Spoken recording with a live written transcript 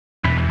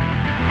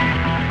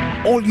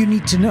All you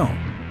need to know,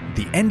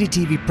 the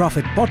NDTV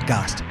Profit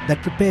podcast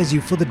that prepares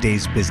you for the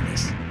day's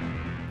business.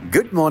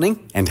 Good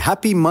morning and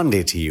happy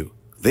Monday to you.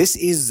 This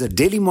is the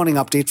daily morning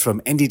update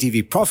from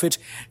NDTV Profit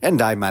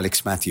and I'm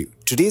Mathew.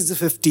 Today is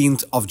the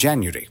 15th of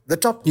January. The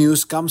top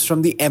news comes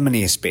from the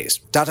M&A space.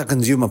 Tata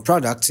Consumer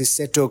Products is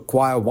set to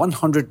acquire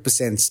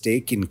 100%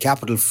 stake in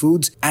Capital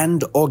Foods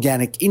and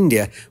Organic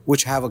India,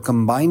 which have a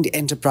combined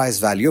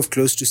enterprise value of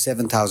close to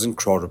 7,000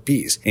 crore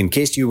rupees. In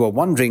case you were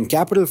wondering,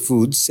 Capital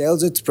Foods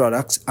sells its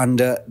products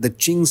under the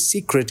Ching's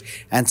Secret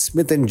and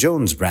Smith &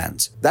 Jones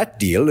brands. That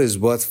deal is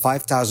worth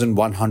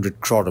 5,100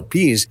 crore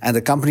rupees and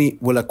the company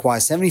will acquire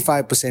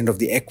 75% of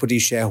the equity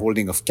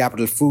shareholding of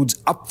Capital Foods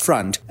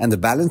upfront and the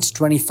balance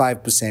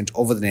 25%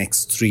 over the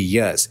next 3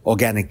 years.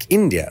 Organic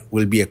India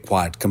will be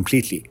acquired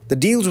completely. The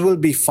deals will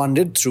be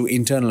funded through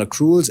internal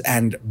accruals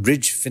and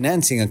bridge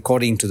financing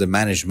according to the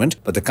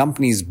management, but the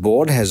company's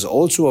board has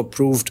also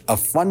approved a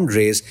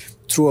fundraise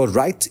through a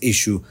rights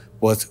issue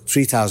worth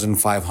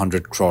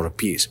 3,500 crore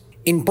rupees.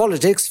 In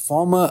politics,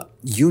 former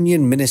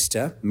Union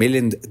Minister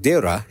Milind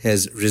Deora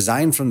has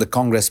resigned from the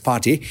Congress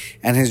party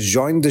and has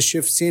joined the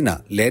Shiv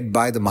Sena led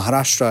by the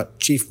Maharashtra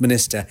Chief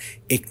Minister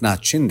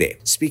Eknath Shinde.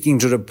 Speaking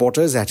to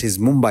reporters at his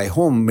Mumbai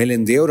home,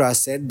 Milind Deora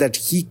said that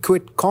he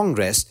quit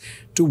Congress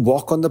to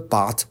walk on the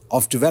path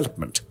of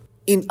development.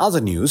 In other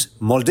news,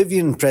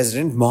 Maldivian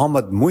President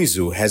Mohamed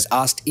Muizzu has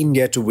asked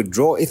India to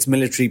withdraw its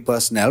military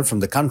personnel from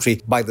the country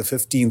by the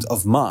 15th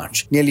of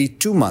March, nearly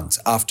 2 months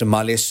after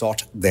Mali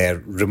sought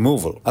their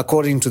removal.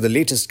 According to the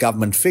latest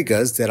government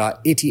figures, there are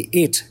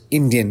 88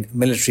 Indian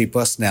military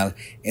personnel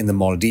in the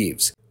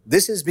Maldives.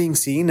 This is being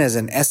seen as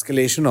an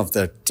escalation of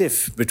the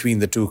tiff between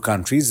the two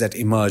countries that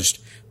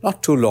emerged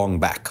not too long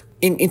back.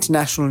 In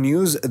international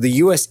news, the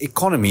US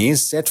economy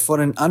is set for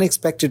an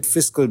unexpected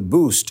fiscal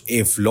boost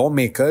if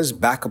lawmakers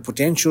back a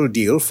potential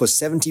deal for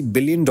 $70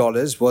 billion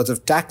worth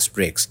of tax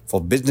breaks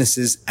for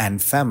businesses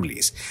and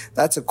families.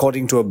 That's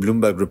according to a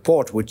Bloomberg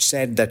report which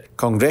said that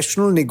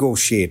congressional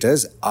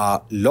negotiators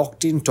are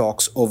locked in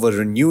talks over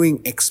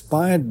renewing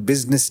expired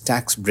business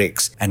tax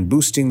breaks and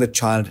boosting the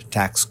child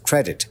tax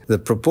credit. The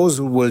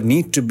proposal will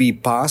need to be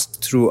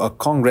passed through a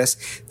Congress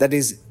that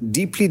is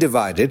deeply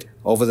divided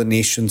over the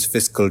nation's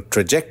fiscal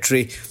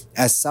trajectory,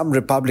 as some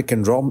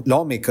Republican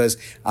lawmakers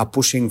are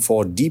pushing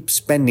for deep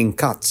spending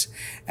cuts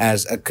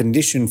as a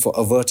condition for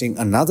averting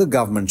another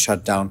government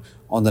shutdown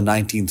on the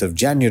 19th of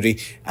January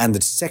and the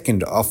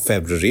 2nd of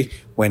February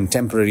when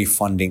temporary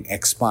funding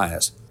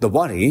expires. The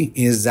worry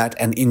is that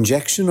an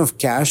injection of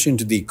cash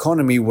into the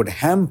economy would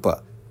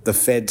hamper the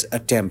Fed's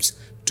attempts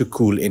to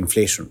cool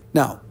inflation.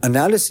 Now,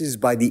 analysis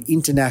by the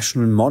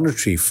International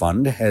Monetary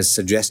Fund has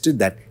suggested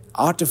that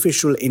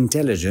artificial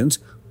intelligence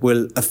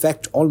will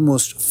affect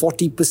almost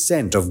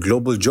 40% of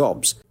global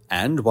jobs.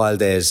 And while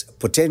there's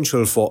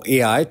potential for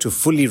AI to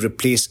fully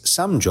replace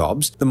some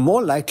jobs, the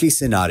more likely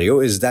scenario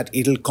is that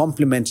it'll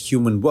complement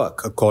human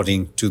work,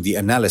 according to the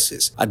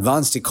analysis.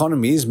 Advanced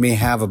economies may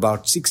have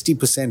about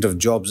 60% of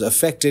jobs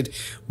affected,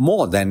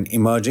 more than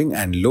emerging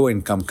and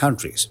low-income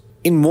countries.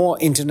 In more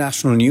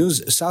international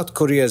news, South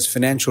Korea's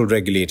financial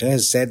regulator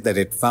has said that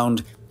it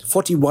found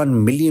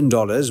 $41 million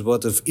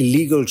worth of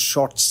illegal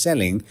short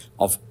selling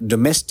of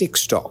domestic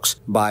stocks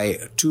by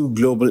two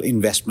global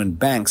investment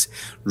banks,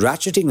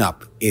 ratcheting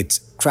up its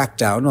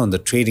crackdown on the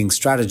trading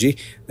strategy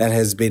that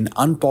has been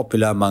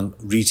unpopular among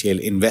retail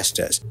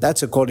investors.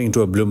 That's according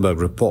to a Bloomberg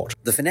report.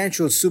 The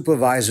Financial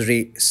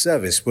Supervisory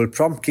Service will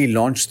promptly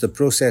launch the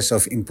process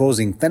of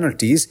imposing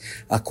penalties,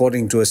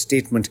 according to a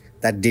statement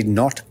that did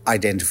not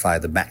identify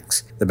the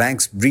banks. The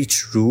banks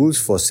breached rules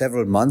for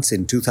several months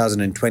in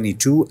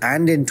 2022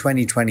 and in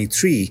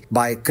 2023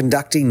 by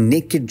conducting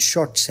naked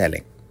short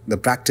selling, the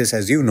practice,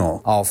 as you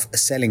know, of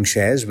selling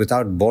shares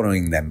without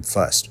borrowing them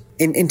first.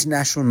 In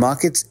international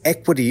markets,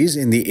 equities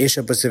in the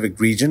Asia-Pacific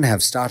region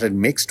have started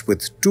mixed,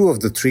 with 2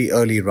 of the 3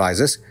 early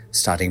risers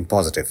starting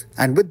positive.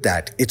 And with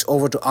that, it's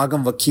over to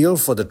Agam Vakil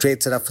for the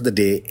trade setup for the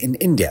day in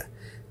India.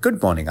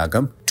 Good morning,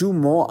 Agam. 2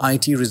 more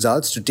IT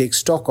results to take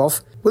stock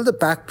of. Will the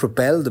pack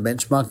propel the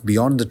benchmark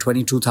beyond the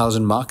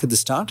 22,000 mark at the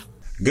start?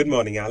 Good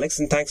morning, Alex,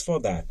 and thanks for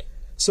that.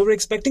 So we're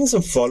expecting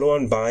some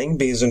follow-on buying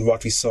based on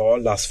what we saw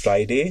last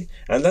Friday,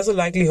 and there's a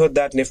likelihood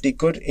that Nifty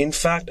could in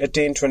fact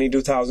attain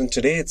 22,000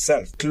 today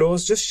itself,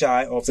 close just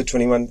shy of the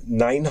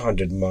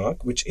 21,900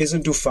 mark, which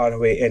isn't too far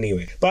away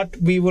anyway. But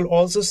we will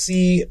also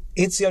see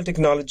HCL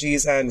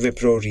Technologies and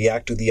Wipro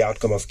react to the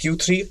outcome of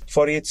Q3.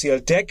 For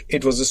HCL Tech,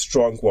 it was a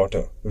strong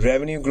quarter.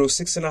 Revenue grew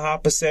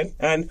 6.5%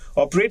 and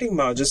operating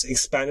margins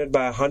expanded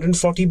by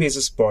 140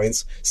 basis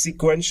points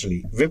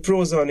sequentially.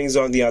 Wipro's earnings,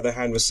 on the other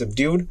hand, were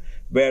subdued,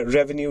 where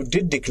revenue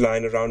did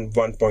decline around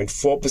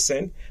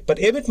 1.4%, but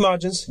EBIT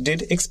margins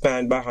did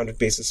expand by 100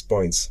 basis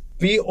points.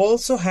 We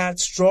also had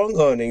strong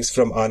earnings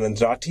from Anand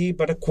Rathi,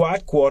 but a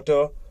quiet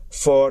quarter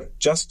for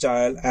Just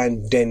Dial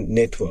and Den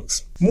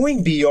Networks.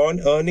 Moving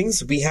beyond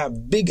earnings, we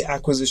have big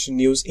acquisition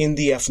news in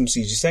the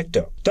FMCG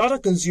sector. Tata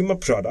Consumer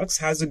Products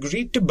has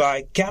agreed to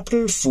buy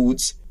Capital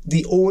Foods,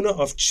 the owner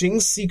of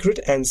Ching's Secret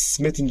and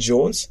Smith &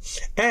 Jones,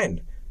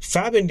 and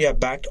Fab India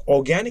backed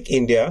Organic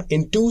India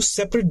in 2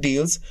 separate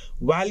deals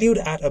valued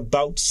at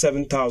about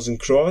 7,000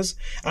 crores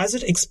as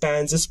it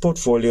expands its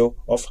portfolio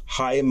of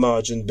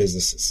high-margin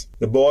businesses.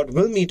 The board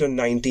will meet on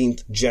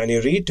 19th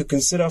January to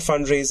consider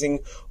fundraising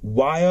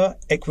via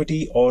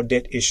equity or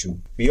debt issue.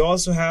 We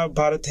also have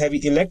Bharat Heavy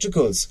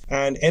Electricals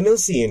and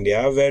NLC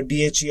India, where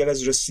BHEL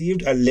has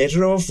received a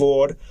letter of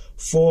award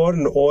for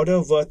an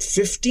order worth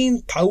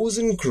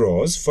 15,000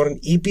 crores for an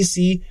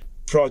EPC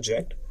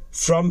project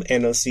from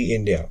NLC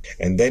India.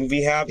 And then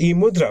we have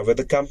eMudra, where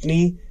the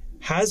company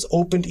has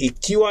opened a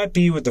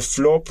QIP with a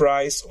floor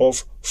price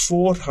of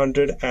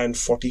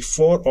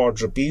 444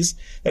 odd rupees.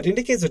 That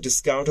indicates a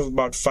discount of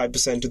about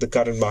 5% to the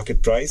current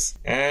market price.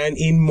 And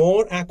in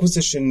more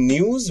acquisition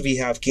news, we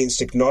have Keynes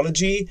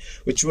Technology,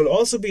 which will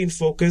also be in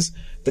focus.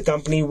 The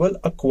company will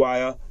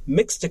acquire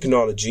Mixed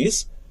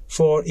Technologies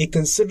for a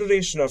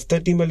consideration of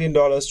 $30 million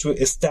to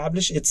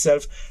establish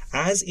itself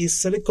as a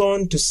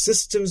silicon to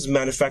systems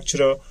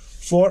manufacturer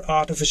for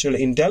artificial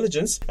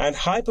intelligence and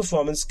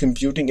high-performance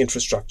computing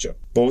infrastructure.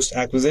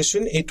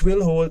 Post-acquisition, it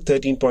will hold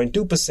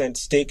 13.2%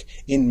 stake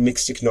in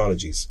Mixed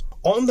Technologies.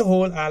 On the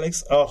whole,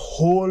 Alex, a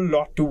whole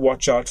lot to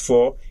watch out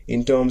for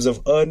in terms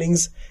of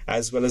earnings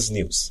as well as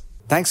news.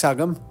 Thanks,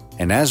 Agam.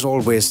 And as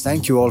always,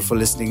 thank you all for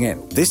listening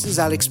in. This is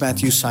Alex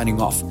Mathew signing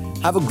off.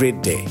 Have a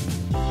great day.